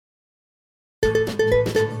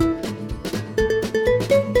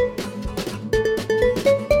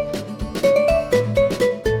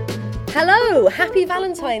happy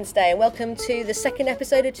Valentine's Day and welcome to the second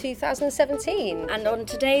episode of 2017. And on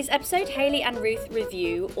today's episode, Hayley and Ruth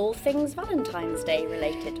review all things Valentine's Day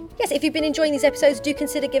related. Yes, if you've been enjoying these episodes, do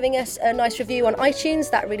consider giving us a nice review on iTunes.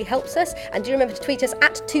 That really helps us. And do remember to tweet us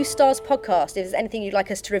at 2stars podcast if there's anything you'd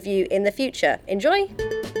like us to review in the future. Enjoy!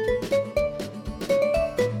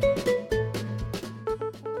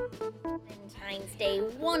 Valentine's Day,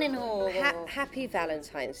 one and all. Happy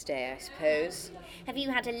Valentine's Day, I suppose. Have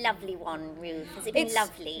you had a lovely one, Ruth? Has it been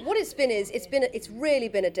lovely? What it's been is it's really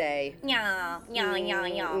been a day. Yeah.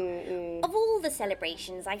 Of all the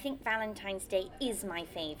celebrations, I think Valentine's Day is my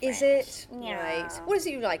favourite. Is it? Yeah. Right. What is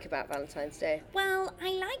it you like about Valentine's Day? Well,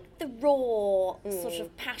 I like the raw sort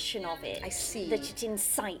of passion of it. I see. That it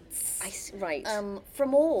incites. Right.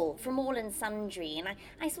 From all and sundry. And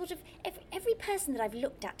I sort of, every person that I've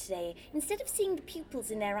looked at today, instead of seeing the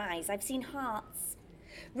pupils in their eyes, I've seen hearts.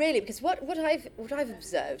 Really, because what I've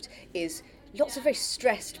observed is lots of very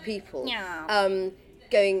stressed people. Yeah.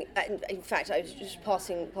 Going. In fact, I was just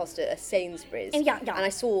passing past a Sainsbury's. Yeah. And I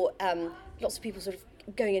saw lots of people sort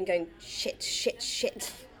of going and going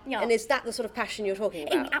shit. Yeah. And is that the sort of passion you're talking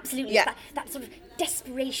about? Absolutely. Yeah. That sort of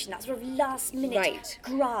desperation, that sort of last minute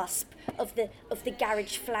grasp of the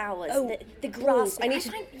garage flowers. The grasp. I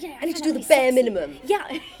need to do the bare minimum.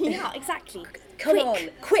 Yeah. Exactly. Come on,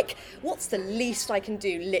 quick! What's the least I can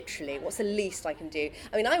do, literally? What's the least I can do?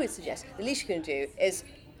 I mean, I would suggest the least you can do is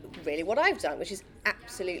really what I've done, which is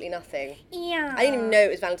absolutely nothing. Yeah. I didn't even know it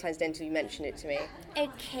was Valentine's Day until you mentioned it to me.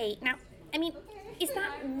 Okay, now, I mean, is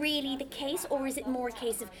that really the case, or is it more a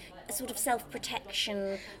case of a sort of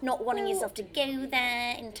self-protection, not wanting yourself to go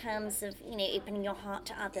there in terms of, opening your heart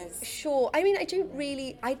to others? Sure. I mean, I don't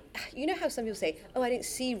really... You know how some people say, I don't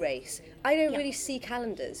see race. I don't really see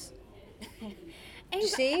calendars. Do you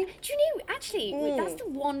see? Do you know, actually, that's the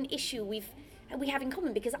one issue we have in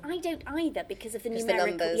common, because I don't either, because of the numerical...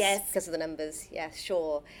 The numbers, yes. Because of the numbers, yes,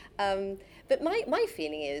 sure. But my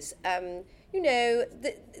feeling is, the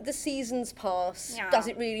seasons pass. Yeah. Does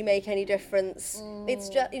it really make any difference?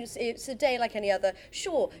 It's a day like any other.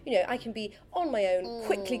 Sure, I can be on my own,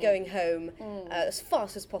 quickly going home as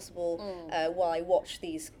fast as possible while I watch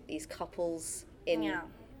these couples in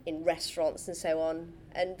restaurants and so on.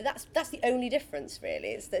 But that's the only difference,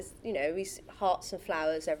 really. There's these hearts and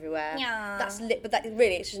flowers everywhere. Yeah. That's lit, but that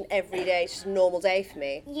really it's just an everyday, it's just a normal day for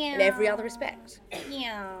me. Yeah. In every other respect.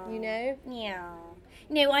 Yeah. Yeah.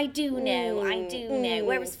 No, I do know.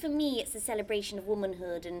 Whereas for me, it's a celebration of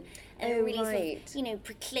womanhood and really sort of,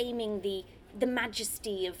 proclaiming the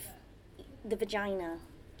majesty of the vagina.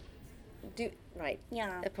 Right.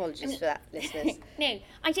 Yeah. Apologies for that, listeners. No,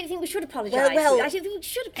 I don't think we should apologise. Well. I don't think we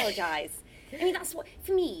should apologise. I mean, that's what,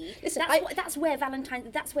 for me, listen, that's where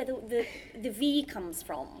the V comes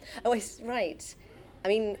from. Oh, right. I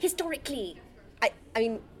mean... Historically. I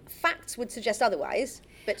mean, facts would suggest otherwise,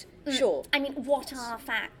 but sure. I mean, what are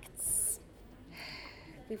facts?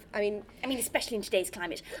 I mean, especially in today's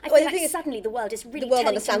climate. I feel like suddenly the world is really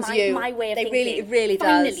telling to my way of thinking. It really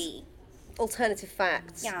Finally. Does. Alternative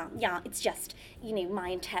facts. Yeah, it's just, my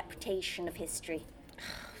interpretation of history.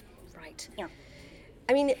 Right. Yeah.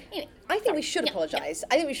 I mean, I think we should apologise.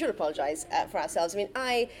 I think we should apologise for ourselves. I mean,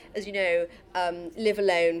 I, as you know, live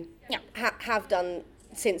alone, have done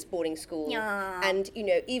since boarding school. Yeah. And,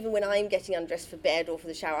 even when I'm getting undressed for bed or for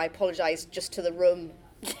the shower, I apologise just to the room,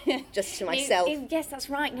 just to myself. Yes, that's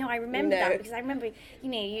right. No, I remember that, because I remember,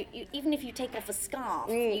 you even if you take off a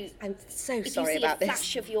scarf, I'm so sorry about this. If you see a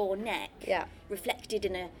flash of your neck reflected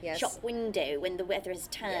in a shop window when the weather has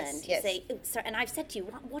turned, you say, "Oh, sorry." And I've said to you,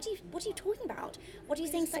 what are you talking about? What are you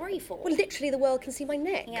saying sorry for? Well, literally, the world can see my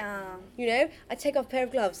neck. Yeah. I take off a pair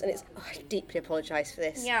of gloves, and it's, I deeply apologise for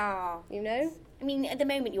this. Yeah. I mean, at the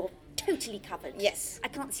moment, you're totally covered. Yes. I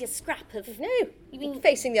can't see a scrap of... No. You mean...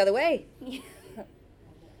 Facing the other way.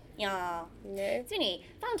 Yeah. No. So anyway,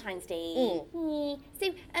 Valentine's Day.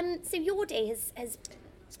 So your day has...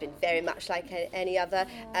 It's been very much like any other.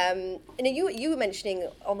 You were mentioning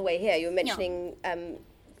on the way here. You were mentioning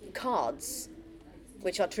cards,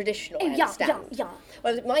 which are traditional. I understand. Yeah.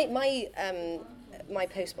 Well, my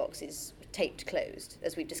postbox is taped closed,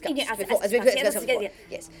 as we've discussed before.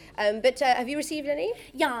 Yes. But have you received any?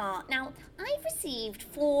 Yeah. Now, I've received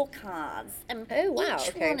 4 cards. Oh, wow.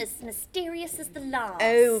 Each one as mysterious as the last.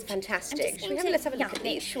 Oh, fantastic. Let's have a look at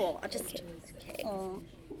these. Sure. I'll just... Okay.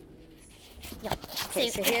 Yeah. Okay,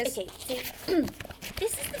 so here's... So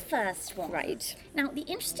this is the first one. Right. Now, the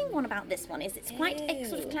interesting one about this one is it's quite a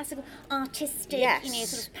sort of classical, artistic,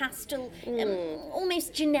 sort of pastel,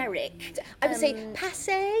 almost generic. I would say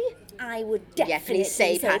passé. I would definitely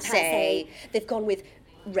say passé. They've gone with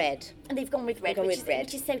red. And they've gone with red, gone which, with is, red.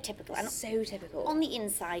 which is so typical. And So typical. on the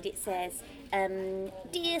inside it says,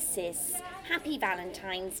 Dear Sis, happy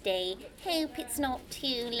Valentine's Day. Hope it's not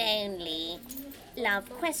too lonely. Love,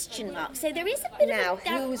 question mark. So there is a bit Now, of a...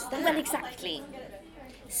 who's that? Well, exactly.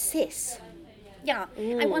 Sis. Yeah.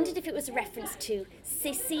 I wondered if it was a reference to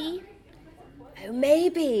Sissy. Oh,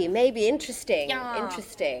 maybe. Interesting. Yeah.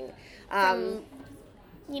 Interesting.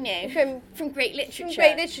 You know, From- from great literature. from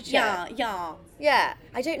great literature. Yeah. Yeah,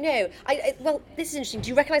 I don't know. Well, this is interesting. Do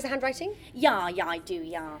you recognise the handwriting? Yeah, I do,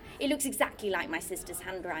 yeah. It looks exactly like my sister's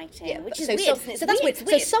handwriting, which is so weird, so, isn't it? so that's weird. It's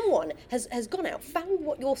weird. So someone has gone out, found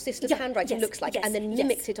what your sister's Yeah, handwriting yes, looks like, yes, and then yes.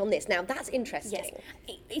 mimicked it on this. Now that's interesting.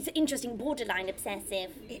 Yes. It's interesting, borderline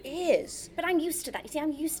obsessive. It is. But I'm used to that. You see,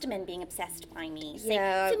 I'm used to men being obsessed by me. So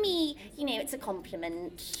Yeah. for me, you know, it's a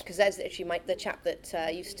compliment. Because that's actually the chap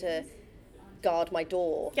that used to guard my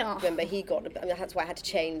door. Yeah. Remember, he got. I mean, that's why I had to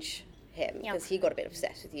change him Yeah. because he got a bit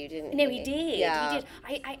obsessed with you, didn't No, he? he did. Yeah.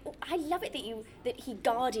 He did. I love it that he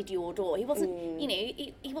guarded your door. He wasn't, Mm. you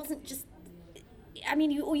know, he wasn't just. I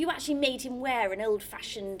mean, you actually made him wear an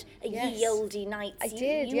old-fashioned, Yes. ye olde knight's I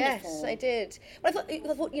did, uniform. yes, I did. But I thought,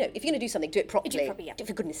 you know, if you're going to do something, do it properly. properly, yeah. Do it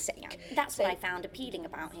for goodness sake. Yeah. That's what I found appealing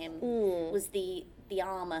about him was the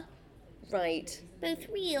armour, Right. both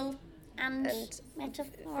real and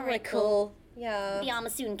metaphorical. Oracle. Yeah. The armour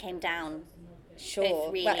soon came down. Sure.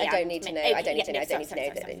 Both really Well, I don't and need to know. okay, I don't need to know. yeah, I don't need to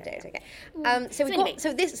know. sorry. Okay. So So we've anyway. got.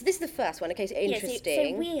 So this is the first one. Okay. So Yeah, so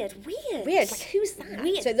interesting. weird. Weird. Like who's that?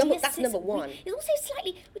 Weird. So Dear that's sis, number one. It's also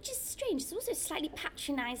slightly, which is strange. It's also a slightly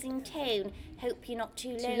patronising tone. Hope you're not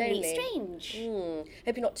too lonely. lonely. Strange.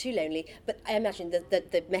 Hope you're not too lonely. But I imagine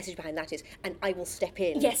the message behind that is, and I will step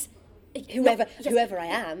in. Yes. Whoever I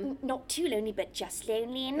am. Not too lonely, but just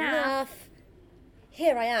lonely enough. Enough.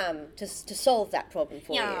 Here I am to solve that problem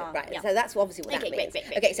for Yeah, you. Right. yeah. So that's obviously what Okay, that great, means.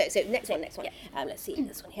 great. Okay. So next one. Yeah. Let's see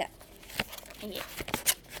this one here. Yeah.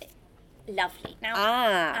 Lovely.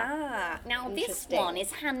 Now, now this Interesting. one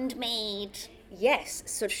is handmade Yes.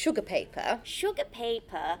 Sort of sugar paper. sugar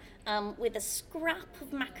paper with a scrap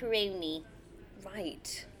of macaroni.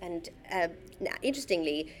 Right. And now,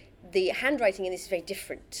 interestingly, the handwriting in this is very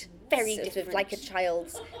different. Very sort of different. like a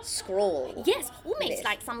child's scrawl. Yes, almost Yes.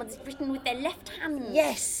 like someone's written with their left hand.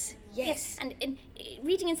 Yes. Yes. And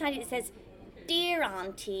reading inside it says, Dear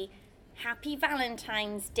Auntie, happy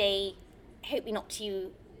Valentine's Day. Hope you're not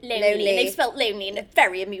too lonely. Lonely. And they've spelt lonely in a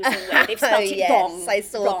very amusing way. They've spelt it yes, wrong. I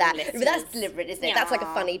saw wrong, that. listeners. But that's deliberate, isn't it? That's like a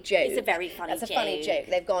Yeah. funny joke. It's a very funny That's a funny joke.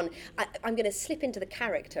 They've gone, I'm going to slip into the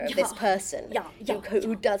character of this Yeah. person Yeah,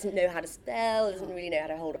 who doesn't know how to spell, doesn't really know how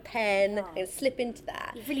to hold a pen. I'm going to slip into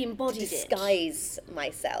that. You've really embodied to it. disguise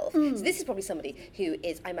myself. So this is probably somebody who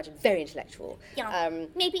is, I imagine, very intellectual. Yeah.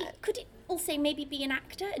 Maybe, could it also maybe be an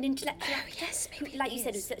actor, an intellectual actor? yes, maybe Like it you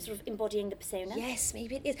said, is. sort of embodying the persona. Yes,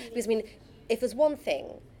 maybe it is. Because, I mean, if there's one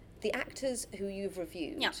thing, the actors who you've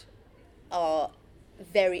reviewed Yeah. are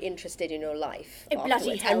very interested in your life Oh, bloody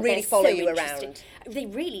afterwards hell, and really they're follow so you interested. around. They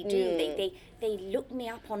really do. They look me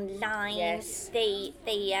up online. Yes. They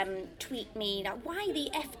tweet me. Now, why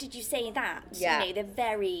the F did you say that? Yeah. You know, they're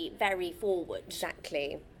very, very forward.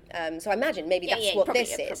 Exactly. So I imagine maybe Yeah, that's yeah, what probably,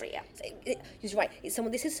 this yeah, is. probably, yeah. So he's right.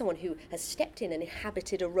 This is someone who has stepped in and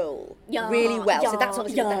inhabited a role Yeah, really well. So that's yeah,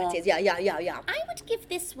 obviously what that is. Yeah. I would give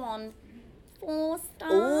this one 4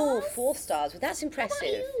 stars. Oh, 4 stars. Well, that's impressive.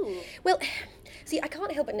 you? Well, see, I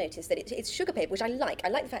can't help but notice that it's sugar paper, which I like. I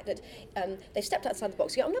like the fact that they've stepped outside the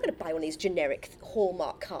box. You know, I'm not going to buy one of these generic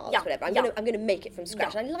Hallmark cards, Yeah, whatever. I'm yeah. going to make it from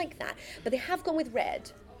scratch. Yeah. And I like that. But they have gone with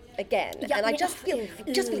red. Again, Yeah, and I yeah. just feel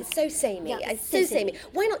it's so samey. Yeah, It's so so samey.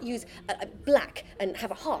 Why not use a black and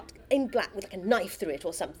have a heart in black with like a knife through it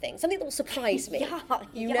or something? Something that will surprise me.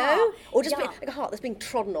 You yeah, know, or just yeah. like a heart that's being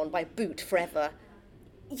trodden on by a boot forever.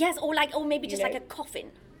 Yes, or maybe just know? like a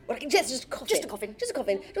coffin. Or like, just a coffin. Just a coffin. Just a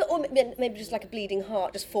coffin. Or maybe just like a bleeding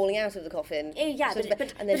heart just falling out of the coffin. Oh, yeah, Sort but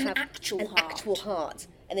of, and then an have actual an heart. actual heart.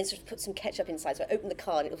 And then sort of put some ketchup inside, so I open the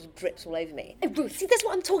card and it all drips all over me. Oh, Ruth. See, that's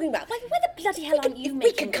what I'm talking about. Why the bloody hell aren't you If we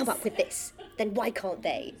making can come this? up with this, then why can't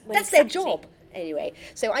they? Well, That's their exactly. job. Anyway,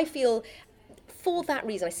 so I feel, for that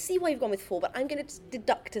reason, I see why you've gone with 4, but I'm going to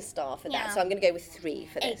deduct a star for Yeah. that. So I'm going to go with 3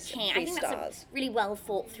 for this. Okay, 3 I think stars. that's a really well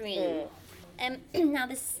thought through. Now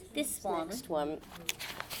this one, Next one.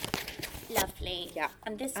 lovely. Yeah.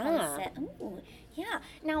 And this Ah. one said, ooh, yeah.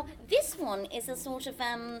 Now this one is a sort of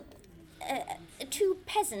 2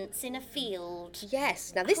 peasants in a field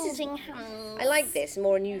Yes. Now this is. holding hands. I like this.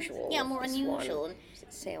 More unusual. Yeah, more this unusual. One. What's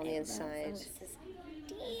it say on the inside? It says,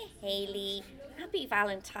 Dear Hayley, happy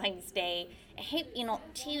Valentine's Day. I hope you're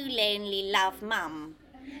not too lonely, love, Mum.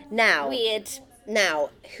 Now. Weird. Now,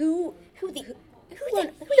 who Who the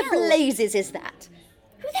the hell? blazes is that?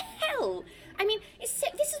 Who the hell? I mean, this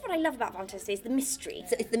is what I love about Valentine's Day, is the mystery.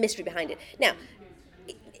 So it's the mystery behind it. Now,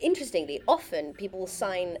 interestingly, often people will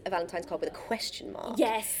sign a Valentine's card with a question mark.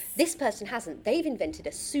 Yes. This person hasn't. They've invented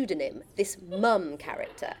a pseudonym, this mum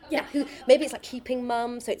character. Yeah. Now, maybe it's like keeping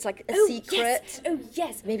mum, so it's like a secret. Yes. Oh,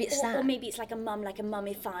 yes. Maybe it's that. Or maybe it's like a mum, like a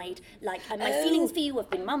mummified, like my feelings for you have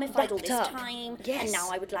been mummified all this wrapped up. time, Yes. and now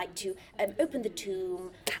I would like to open the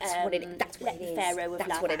tomb. That's what it is. Let the Pharaoh of That's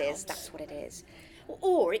love what it is. out. That's what it is.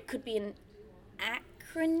 Or it could be an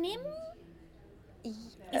acronym.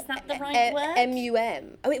 Is that the right word?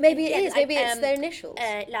 MUM. Oh, maybe it is. like, Maybe it's their initials.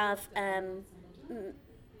 Love,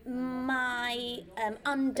 my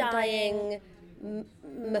undying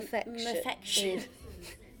Affection.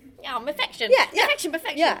 Yeah, affection. Yeah.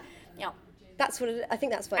 Affection. Yeah. Yeah. That's what I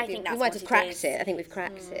think that's what I think we that's might what have it cracked is. it. I think we've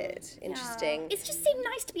cracked it. Interesting. It's just so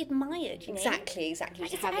nice to be admired, you know. Exactly. To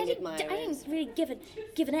have I an didn't admirers. really give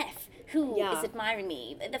an F who is Yeah. admiring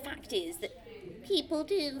me. The fact is that people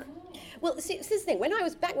do. Well, see, this is the thing. When I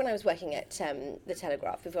was working at the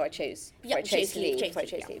Telegraph before I chose, to leave,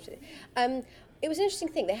 it was an interesting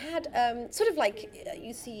thing. They had sort of like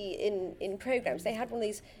you see in programs. They had one of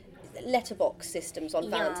these letterbox systems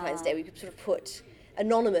on Valentine's Day where you could sort of put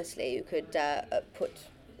anonymously. You could put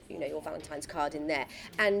your Valentine's card in there.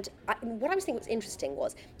 And what I was thinking was interesting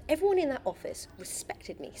was everyone in that office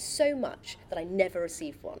respected me so much that I never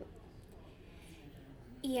received one.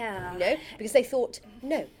 Yeah. Because they thought,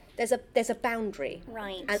 no, there's a boundary.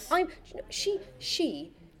 Right. And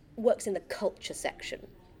she works in the culture section.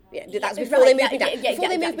 Yeah, that's Yeah, before right, they moved yeah, me down. yeah, Before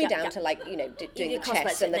they yeah, moved me yeah, down yeah. to doing the crosswords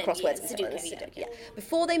chess and the and then, crosswords and yeah, stuff. Sudoku, Yeah.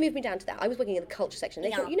 Before they moved me down to that, I was working in the culture section.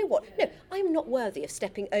 They thought, you know what? No, I'm not worthy of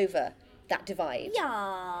stepping over that divide.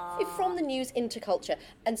 Yeah. From the news into culture.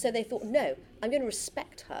 And so they thought, no, I'm going to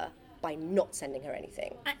respect her by not sending her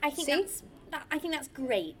anything. I think I think that's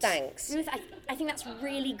great. Thanks. Ruth, I think that's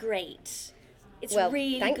really great. It's Well,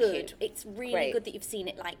 really thank good. you. It's really Great. good that you've seen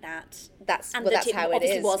it like that. That's And well, that that's how it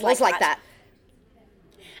obviously is. was It was like that.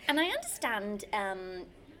 And I understand,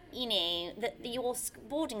 that your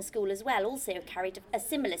boarding school as well also carried a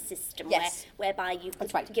similar system Yes. whereby you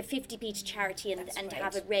could right. give 50p to charity and That's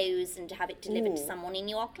have a right. rose and have it delivered to someone in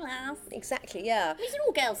your class. Exactly, yeah. It was an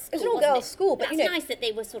all-girls school, It was an wasn't all-girls it? school, but, that's you know- nice that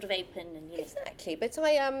they were sort of open and Exactly, but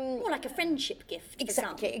I more like a friendship gift. for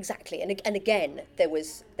some. Exactly. And again, there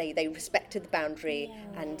was they respected the boundary,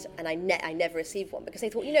 and I never received one because they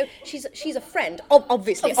thought, she's a friend.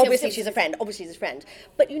 Obviously she's a friend. Obviously she's a friend.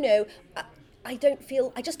 But I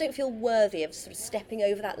just don't feel worthy of sort of stepping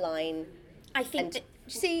over that line. I think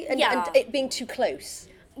And that. and it being too close.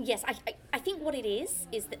 Yes, I think what it is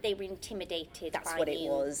that they were intimidated That's by what it you.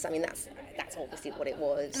 was. I mean, that's obviously what it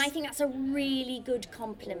was. And I think that's a really good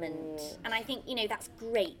compliment. And I think, that's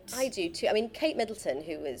great. I do too. I mean, Kate Middleton,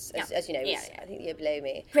 who was, as you know, was, Yeah. I think the year below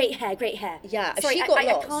me. Great hair. Yeah, Sorry, she got I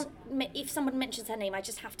lots. can't, if someone mentions her name, I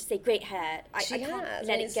just have to say great hair. I She can't has.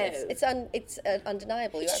 let and it go. It's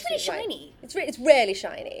undeniable. It's You're just really absolutely right. shiny. It's really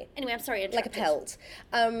shiny. Anyway, I'm sorry. I Like a interrupted.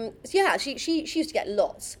 pelt. So yeah, she used to get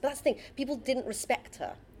lots, but that's the thing. People didn't respect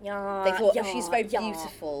her. Yeah, They thought, yeah, she's very yeah.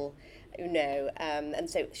 beautiful, and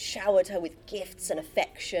so showered her with gifts and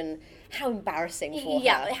affection. How embarrassing for her.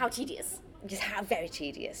 Yeah, how tedious. Just how very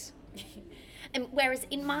tedious. And whereas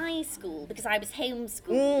in my school, because I was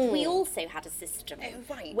homeschooled, we also had a system Oh,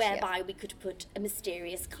 right, whereby we could put a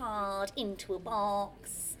mysterious card into a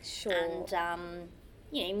box. Sure.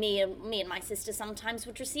 And me and my sister sometimes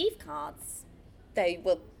would receive cards. They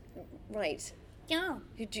were right. Yeah.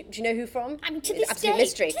 Do you know who from? I mean, to It's this absolute day-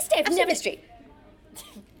 mystery. to this day, I've Absolute never- mystery.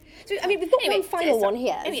 So, I mean, we've got Anyway, one final so- one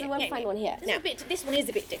here. anyway, There's one anyway, final one here. Now, This one is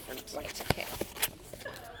a bit different. right. Okay.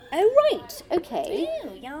 Oh right. Okay.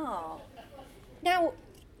 Ew, yeah. Now,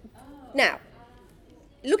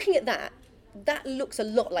 looking at that looks a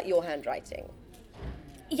lot like your handwriting.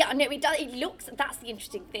 Yeah, no, it does. It looks. That's the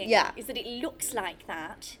interesting thing. Yeah. Is that it looks like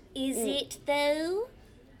that? Is it though?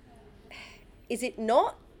 Is it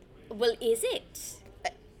not? Well, is it?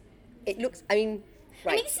 It looks. I mean,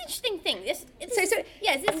 right. I mean, this is an interesting thing.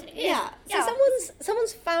 Yeah. So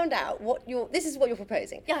someone's found out what your. This is what you're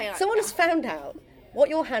proposing. Yeah. Someone has found out what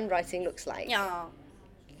your handwriting looks like. Yeah.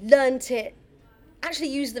 Learnt it. Actually,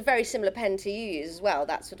 used the very similar pen to you use as well.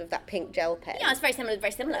 That pink gel pen. Yeah, it's very similar.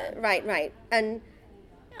 Very similar. Right. And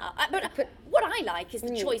Yeah, but what I like is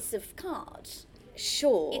the choice of card.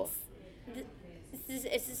 sure.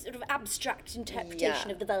 It's a sort of abstract interpretation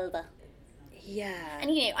Yeah. of the vulva. Yeah. And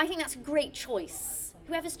I think that's a great choice.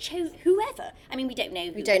 Whoever, I mean, we don't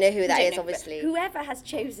know. We don't know who that don't is, know, but obviously. Whoever has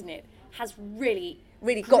chosen it has really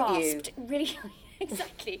Really got you. grasped, really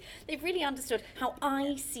Exactly. They've really understood how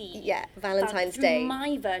I see Valentine's through Day.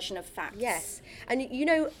 my version of facts. Yes. And you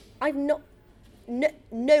know, I've not,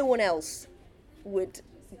 no one else would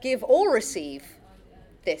give or receive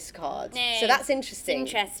this card. No, So that's interesting.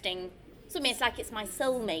 It's interesting. It's almost like it's my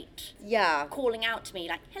soulmate Yeah. calling out to me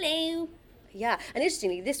like, hello. Yeah. And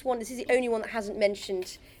interestingly, this is the only one that hasn't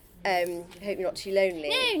mentioned Hope You're Not Too Lonely.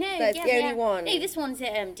 No, That's the only one. No, this one's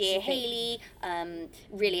Dear Hayley,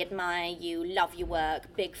 really admire you, love your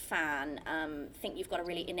work, big fan, think you've got a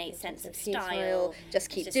really innate sense of style. Just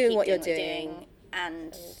keep doing what you're doing.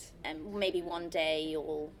 And maybe one day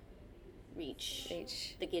you'll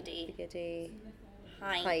reach the giddy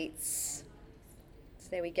heights. So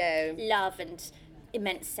there we go. Love and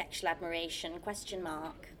immense sexual admiration, ?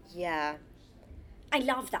 Yeah. I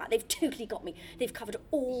love that. They've totally got me. They've covered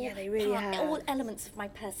all they really have. all elements of my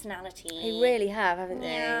personality. They really have, haven't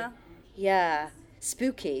they? Yeah. Yeah.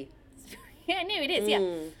 Spooky. Yeah, no, it is, yeah.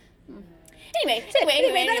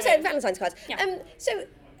 Anyway, that's Valentine's cards. Yeah. So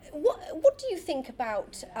what do you think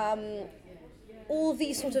about all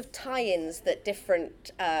these sort of tie-ins that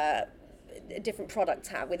different products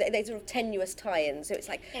have? They sort of tenuous tie-ins. So it's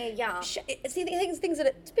like see things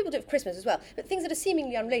that people do it for Christmas as well, but things that are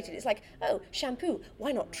seemingly unrelated. It's like, oh, shampoo.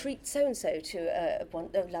 Why not treat so and so to a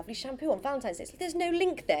lovely shampoo on Valentine's Day? There's no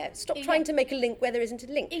link there. Stop trying to make a link where there isn't a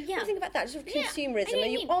link. What do you think about that? Sort of consumerism. Are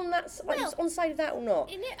you on the side of that or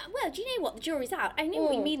not? Well, do you know what? The jury's out. I know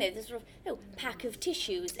what you mean though. There's sort of pack of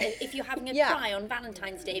tissues. If you're having a cry on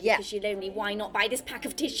Valentine's Day because you're lonely, why not buy this pack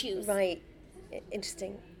of tissues? Right.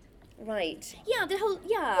 Interesting. Right. Yeah, the whole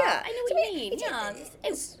I know what you mean.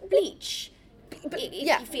 It's bleach. If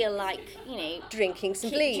you feel like, drinking some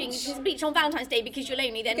bleach. Drinking some bleach on Valentine's Day because you're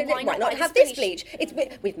lonely, then why not buy have this this bleach?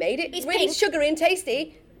 We've made it It's really pink. sugary and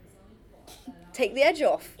tasty. Take the edge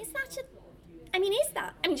off. Is that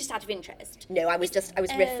just out of interest? No, I was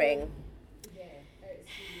riffing.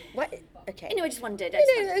 What? Okay. No, I just wondered.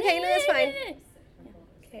 That's fine. No.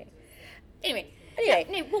 Okay. Anyway.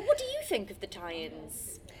 What do you think of the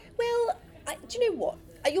tie-ins? Well, do you know what?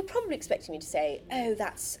 You're probably expecting me to say, "Oh,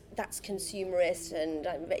 that's consumerist," and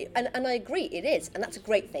I agree, it is, and that's a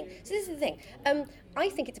great thing. So this is the thing. I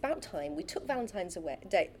think it's about time we took Valentine's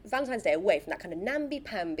Day away from that kind of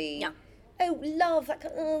namby-pamby. Yeah. Oh, love,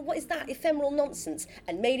 what is that ephemeral nonsense,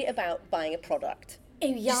 and made it about buying a product. Oh,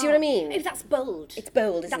 yeah. Do you see what I mean? Oh, that's bold. It's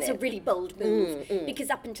bold, isn't it? That's a really bold move. Because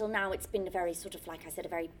up until now, it's been a very sort of, like I said, a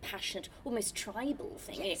very passionate, almost tribal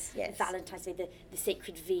thing. Yes. Valentine's Day, the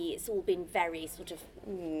sacred V, it's all been very sort of...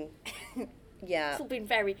 Yeah. It's all been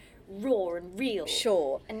very raw and real.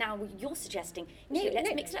 Sure. And now you're suggesting, let's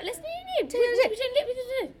mix it up. Turn it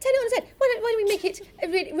on its head. Why don't we make it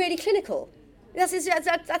really, really clinical? That's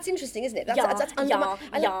interesting, isn't it?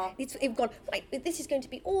 We've gone, right, this is going to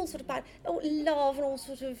be all sort of about love and all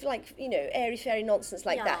sort of like, airy-fairy nonsense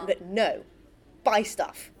like that. But no, buy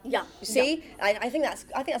stuff. Yeah. You see? Yeah. I think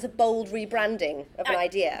that's a bold rebranding of an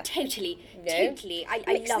idea. Totally. I love it.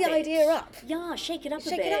 Mix the idea up. Yeah, shake it up a bit.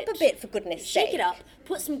 Shake it up a bit, for goodness sake. Shake it up,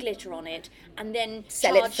 put some glitter on it, and then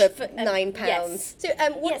sell it for £9. Yes. So,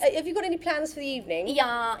 have you got any plans for the evening?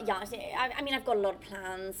 Yeah. I mean, I've got a lot of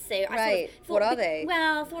plans, so I right. Sort of thought, what are they?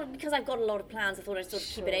 Well, I thought because I've got a lot of plans, I thought I'd sort of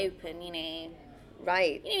keep it open,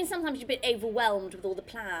 Right. Sometimes you're a bit overwhelmed with all the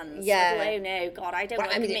plans. Yeah. I thought, oh no, God, I don't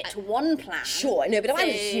want to commit to one plan. Sure, no, but I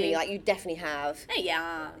was assuming you definitely have. Oh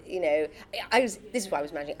yeah. This is what I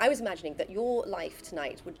was imagining. I was imagining that your life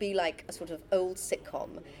tonight would be like a sort of old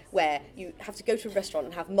sitcom where you have to go to a restaurant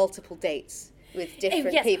and have multiple dates with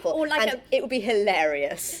different people, or like and it would be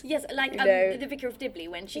hilarious. Yes, like the Vicar of Dibley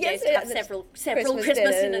when she goes to have several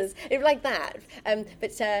Christmas dinners. It was like that, and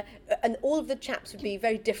all of the chaps would be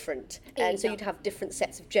very different, and so you'd have different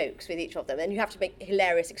sets of jokes with each of them, and you have to make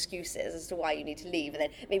hilarious excuses as to why you need to leave, and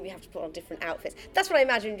then maybe you have to put on different outfits. That's what I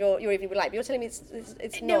imagined your evening would like. But you're telling me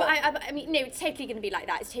it's no, not. I mean, no, it's totally going to be like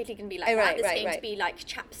that. It's totally going to be like that. It's going to be like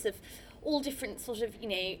chaps of all different sort of,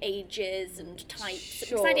 ages and types.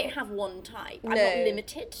 Sure. Because I don't have one type. I'm not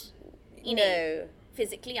limited.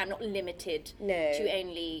 Physically, I'm not limited to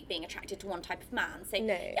only being attracted to one type of man. So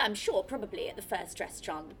I'm sure probably at the first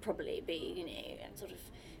restaurant would probably be, a sort of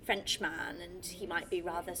French man, and he might be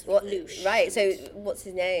rather sort of louche. Right, so what's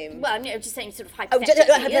his name? Well, no, just saying sort of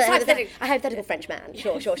hypothetically. A hypothetical French man.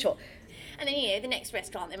 Sure. And then, the next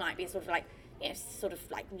restaurant, there might be sort of like, sort of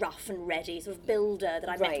like rough and ready, sort of builder that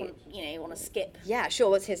I met on, on a skip. Yeah,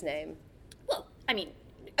 sure. What's his name? Well, I mean,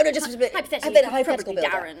 hypothetical builder.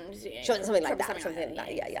 Darren. Sure, something like that.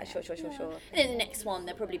 Yeah, sure. And then the next one,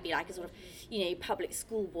 there'll probably be like a sort of, public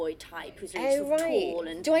schoolboy type who's really sort of tall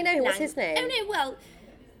and... Do I know him? What's his name? Oh, no, well...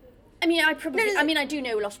 I mean, I probably. No, no, I mean, I do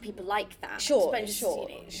know a lot of people like that. Sure, but just, sure,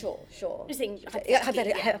 you know, sure. Just saying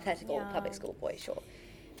Hypothetical yeah. public school boy, sure.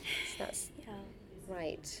 So that's Yeah.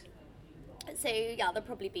 right. So yeah, there'll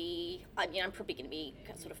probably be. I mean, I'm probably going to be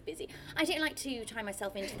sort of busy. I don't like to tie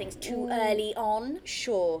myself into things too early on.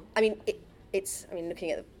 Sure. I mean, it's. I mean,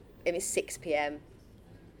 looking at it's 6 p.m.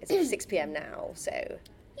 It's 6 p.m. now, so.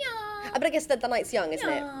 Yeah. But I guess the night's young, isn't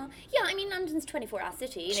it? Yeah, I mean, London's 24-hour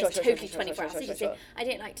city, and Sure, it's sure, totally sure, 24-hour sure, city, sure. so I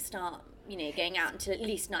don't like to start, going out until at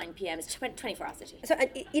least 9 p.m. It's 24-hour city. So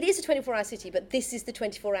it is a 24-hour city, but this is the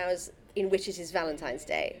 24 hours in which it is Valentine's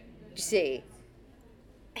Day. Do you see?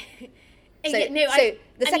 So,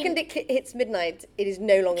 the second it hits midnight, it is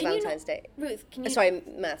no longer Valentine's Day. Ruth, can you... Sorry,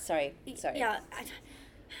 math, sorry. Yeah,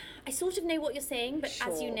 I sort of know what you're saying, but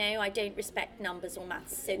as you Sure. know, I don't respect numbers or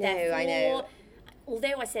maths, so No, therefore... I know.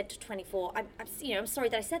 Although I said 24, I'm sorry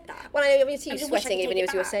that I said that. Well, I know, see you just wish I sweating could even take as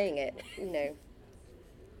it you were back. saying it,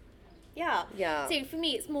 Yeah. Yeah. So for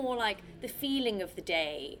me, it's more like the feeling of the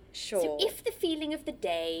day. Sure. So if the feeling of the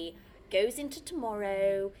day goes into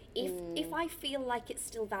tomorrow, if I feel like it's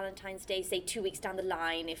still Valentine's Day, say 2 weeks down the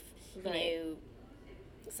line, if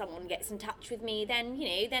someone gets in touch with me, then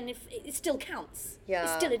then if it still counts. Yeah.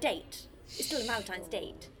 It's still a date. It's still a Valentine's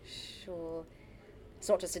date. Sure. It's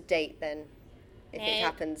not just a date then, if it No.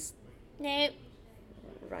 happens, No.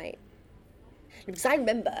 right. Because I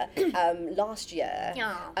remember last year,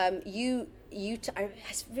 Yeah. I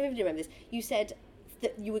vividly remember this, you said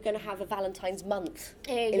that you were going to have a Valentine's month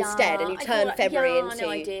Yeah, instead, and you I turned thought- February yeah, into no,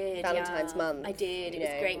 I did, Valentine's yeah. month. I did. you It was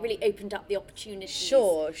know. great. Really opened up the opportunities.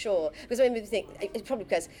 Sure. Because I remember thinking, it's probably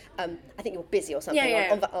because I think you were busy or something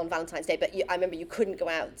Yeah. on Valentine's Day, but I remember you couldn't go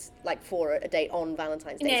out for a date on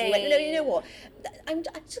Valentine's Day. So No. you went, no, you know what?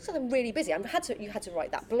 I'm really busy. You had to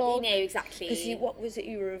write that blog. No, exactly. Because what was it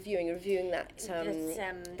you were reviewing? You were reviewing that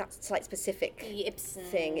that slight specific the Ibsen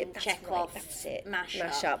thing. That's Chekhov right, that's it.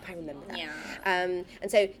 mashup. I remember that. Yeah. And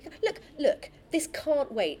so look. This can't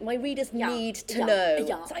wait. My readers Yeah. need to Yeah. know.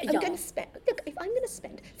 Yeah. So I'm Yeah. going to spend. Look, if I'm going to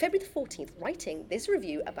spend February the 14th writing this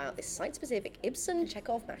review about this site-specific Ibsen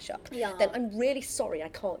Chekhov mashup, Yeah. then I'm really sorry I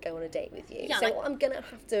can't go on a date with you. Yeah, so like- I'm going to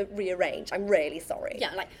have to rearrange. I'm really sorry.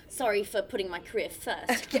 Yeah, like, sorry for putting my career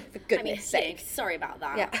first. Yeah, for goodness sake. Sorry about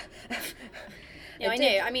that. Yeah. I did-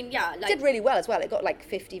 know. I mean, yeah, It like, did really well as well. It got like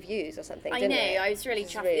 50 views or something. I didn't know. it? I was really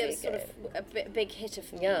Which is chuffed. really It was sort good. of a big hitter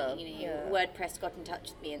for Yeah, me. yeah. WordPress got in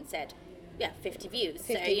touch with me and said, 50 views.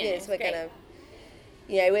 50 so, years, we're great. going to.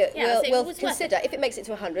 Yeah, so it we'll was worth consider, it. if it makes it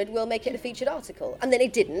to 100, we'll make it a featured article. And then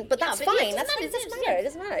it didn't, but Yeah, that's but fine. it doesn't That's fine. matter, It doesn't it's- matter. It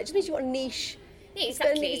doesn't matter. It just means you want a niche. Yeah, It's got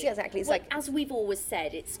a exactly. niche- exactly. It's Well, like, as we've always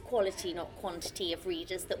said, it's quality, not quantity of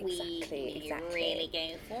readers that we Exactly. really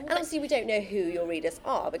go for. and obviously we don't know who your readers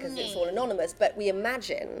are because it's all anonymous, but we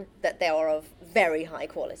imagine that they are of very high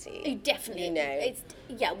quality. Definitely.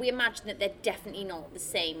 We imagine that they're definitely not the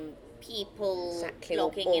same people Exactly,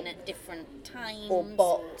 logging or- in at different times. or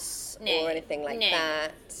bots No, or anything like no.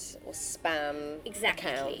 that, or spam Exactly.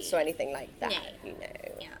 accounts or anything like that. No.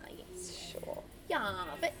 Yeah, sure. Yeah,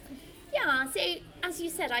 but so as you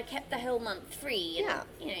said, I kept the whole month free. And,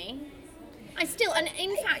 Yeah. I still, and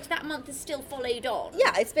in fact, that month has still followed on.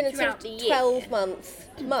 Yeah, it's been a sort throughout of the year. 12-month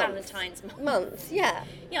Valentine's month. month. Yeah,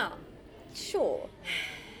 Yeah. sure.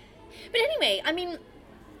 But anyway, I mean,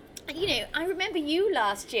 I remember you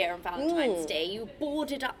last year on Valentine's Day. You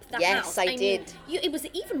boarded up the Yes, house. I mean, did. It was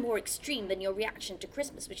even more extreme than your reaction to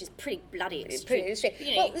Christmas, which is pretty bloody It's extreme. pretty straight.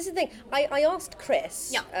 You know, Well, this is the thing. I asked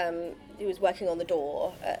Chris, Yeah. who was working on the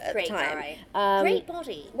door at great the time. guy. Great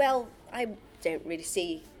body. Well, I don't really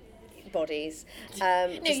see bodies. No,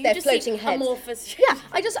 Just you their just floating see heads. amorphous. Yeah,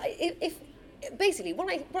 if basically the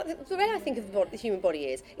way I think of the human body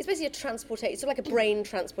is, it's basically a transportation. It's sort of like a brain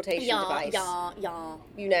transportation device.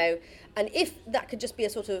 Yeah. And if that could just be a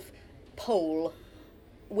sort of pole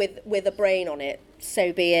with a brain on it,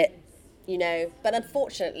 so be it. But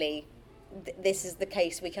unfortunately, this is the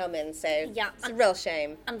case we come in. So Yeah, it's a real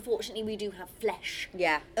shame. Unfortunately, we do have flesh.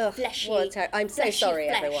 Yeah. Ugh, Fleshy. I'm so fleshy sorry,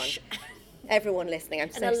 flesh. everyone listening. I'm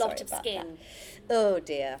so And a sorry lot of about skin. that. Oh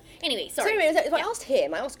dear. Anyway, So sorry. anyway, I Yeah.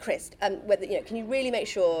 asked Chris, whether can you really make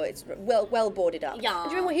sure it's well boarded up? Yeah. And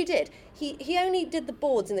do you remember what he did? He only did the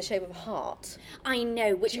boards in the shape of a heart. I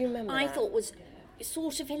know, which you remember I that? thought was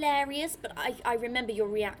sort of hilarious, but I remember your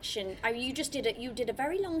reaction. You did a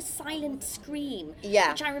very long silent scream.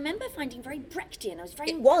 Yeah. Which I remember finding very Brechtian. I was very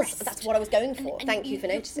It was. impressed. That's what I was going for. And Thank you for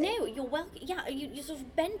noticing. No, you're welcome. Yeah, you sort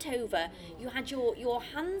of bent over. You had your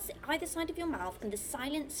hands either side of your mouth, and the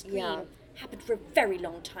silent scream Yeah. happened for a very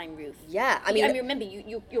long time, Ruth. Yeah, I I mean, remember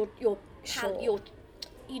your Sure.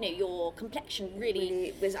 your complexion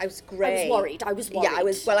really I was grey. I was worried. Yeah,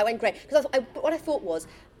 I went grey. Because what I thought was,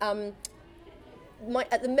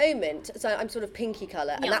 at the moment, so I'm sort of pinky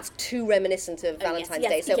colour, and that's too reminiscent of Valentine's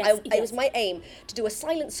Day. So it was my aim to do a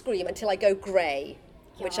silent scream until I go grey,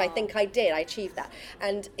 which I think I did. I achieved that.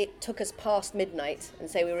 And it took us past midnight, and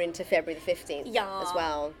so we were into February the 15th as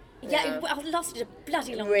well. Yeah, it lasted a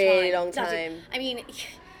bloody long time. Really long time. I mean,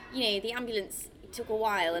 the ambulance took a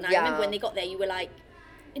while, and I remember when they got there, you were like,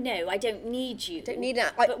 no, I don't need you. Don't need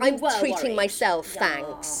that. I'm treating myself,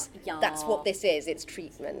 thanks. Yeah. That's what this is. It's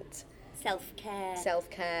treatment. Self-care.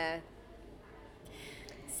 Self-care.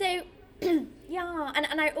 So, and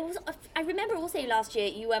I remember also last year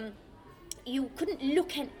you couldn't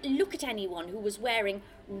look at anyone who was wearing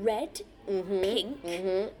red, pink,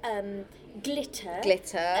 glitter,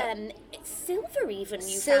 silver even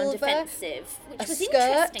you found offensive, which was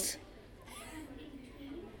interesting.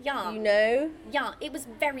 Yeah. Yeah, it was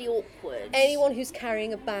very awkward. Anyone who's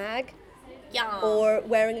carrying a bag. Yeah. Or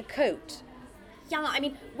wearing a coat. Yeah, I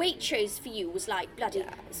mean, Waitrose for you was like bloody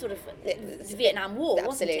sort of the Vietnam War,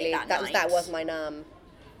 absolutely. wasn't it, That was my nam.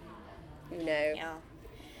 Yeah.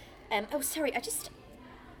 Sorry, I just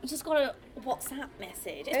got a WhatsApp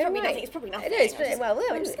message. It's probably nothing. No,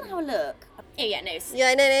 I'm just gonna have a look. Oh yeah, no. It's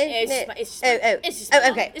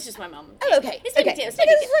okay. It's just my mum. Oh, okay. It's no big deal. It's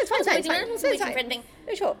fine. I wasn't waiting for anything.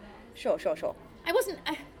 Sure. I wasn't.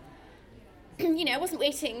 I wasn't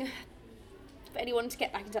waiting for anyone to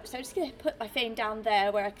get back in touch. So I'm just gonna put my phone down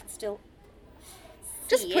there where I can still.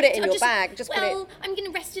 Just put it in your bag. I'm going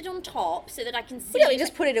to rest it on top so that I can see. Well,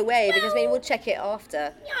 just put it away because we'll check it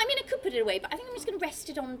after. Yeah, I mean, I could put it away, but I think I'm just going to rest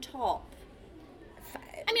it on top.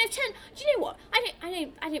 I mean, I've turned. Do you know what? I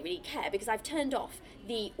don't really care because I've turned off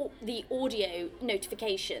the audio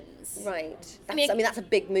notifications. Right. That's a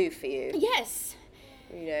big move for you. Yes.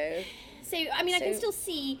 So I mean, I can still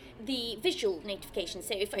see the visual notifications.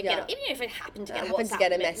 So if I even if I happen to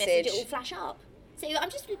get a message, it will flash up. So I'm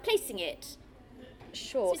just replacing it.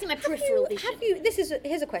 Sure. So it's in my peripheral vision.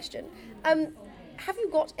 Here's a question. Have you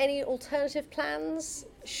got any alternative plans?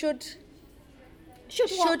 Should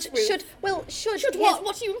what?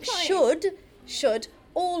 What are you implying? Should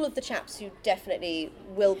all of the chaps who definitely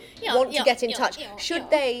will want to get in touch, should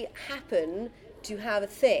they happen to have a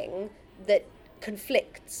thing that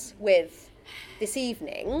conflicts with this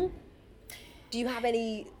evening, do you have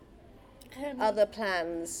any other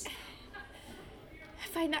plans? I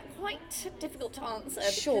find that quite difficult to answer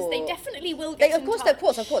Sure. because they definitely will get in touch.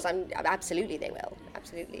 Of course. Absolutely they will.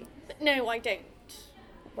 Absolutely. But no, I don't.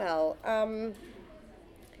 Well,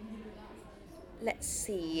 let's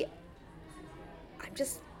see.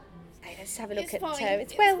 Let's have a look at.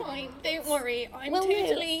 It's fine. Don't worry. I'm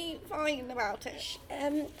totally fine about it.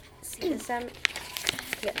 See, there's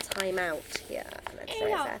get time out here.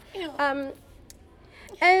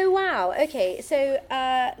 Oh wow! Okay, so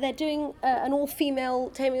they're doing an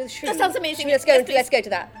all-female Taming of the Shrew. That sounds amazing. Let's go to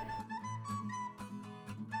that.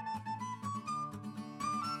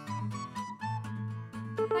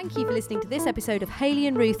 Thank you for listening to this episode of Hayley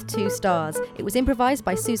and Ruth 2 Stars. It was improvised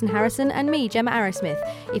by Susan Harrison and me, Gemma Arrowsmith.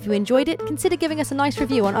 If you enjoyed it, consider giving us a nice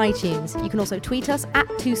review on iTunes. You can also tweet us at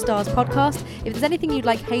 2 Stars Podcast if there's anything you'd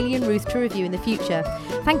like Hayley and Ruth to review in the future.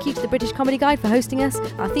 Thank you to the British Comedy Guide for hosting us.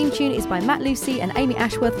 Our theme tune is by Matt Lucy and Amy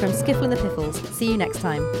Ashworth from Skiffle and the Piffles. See you next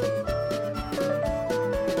time.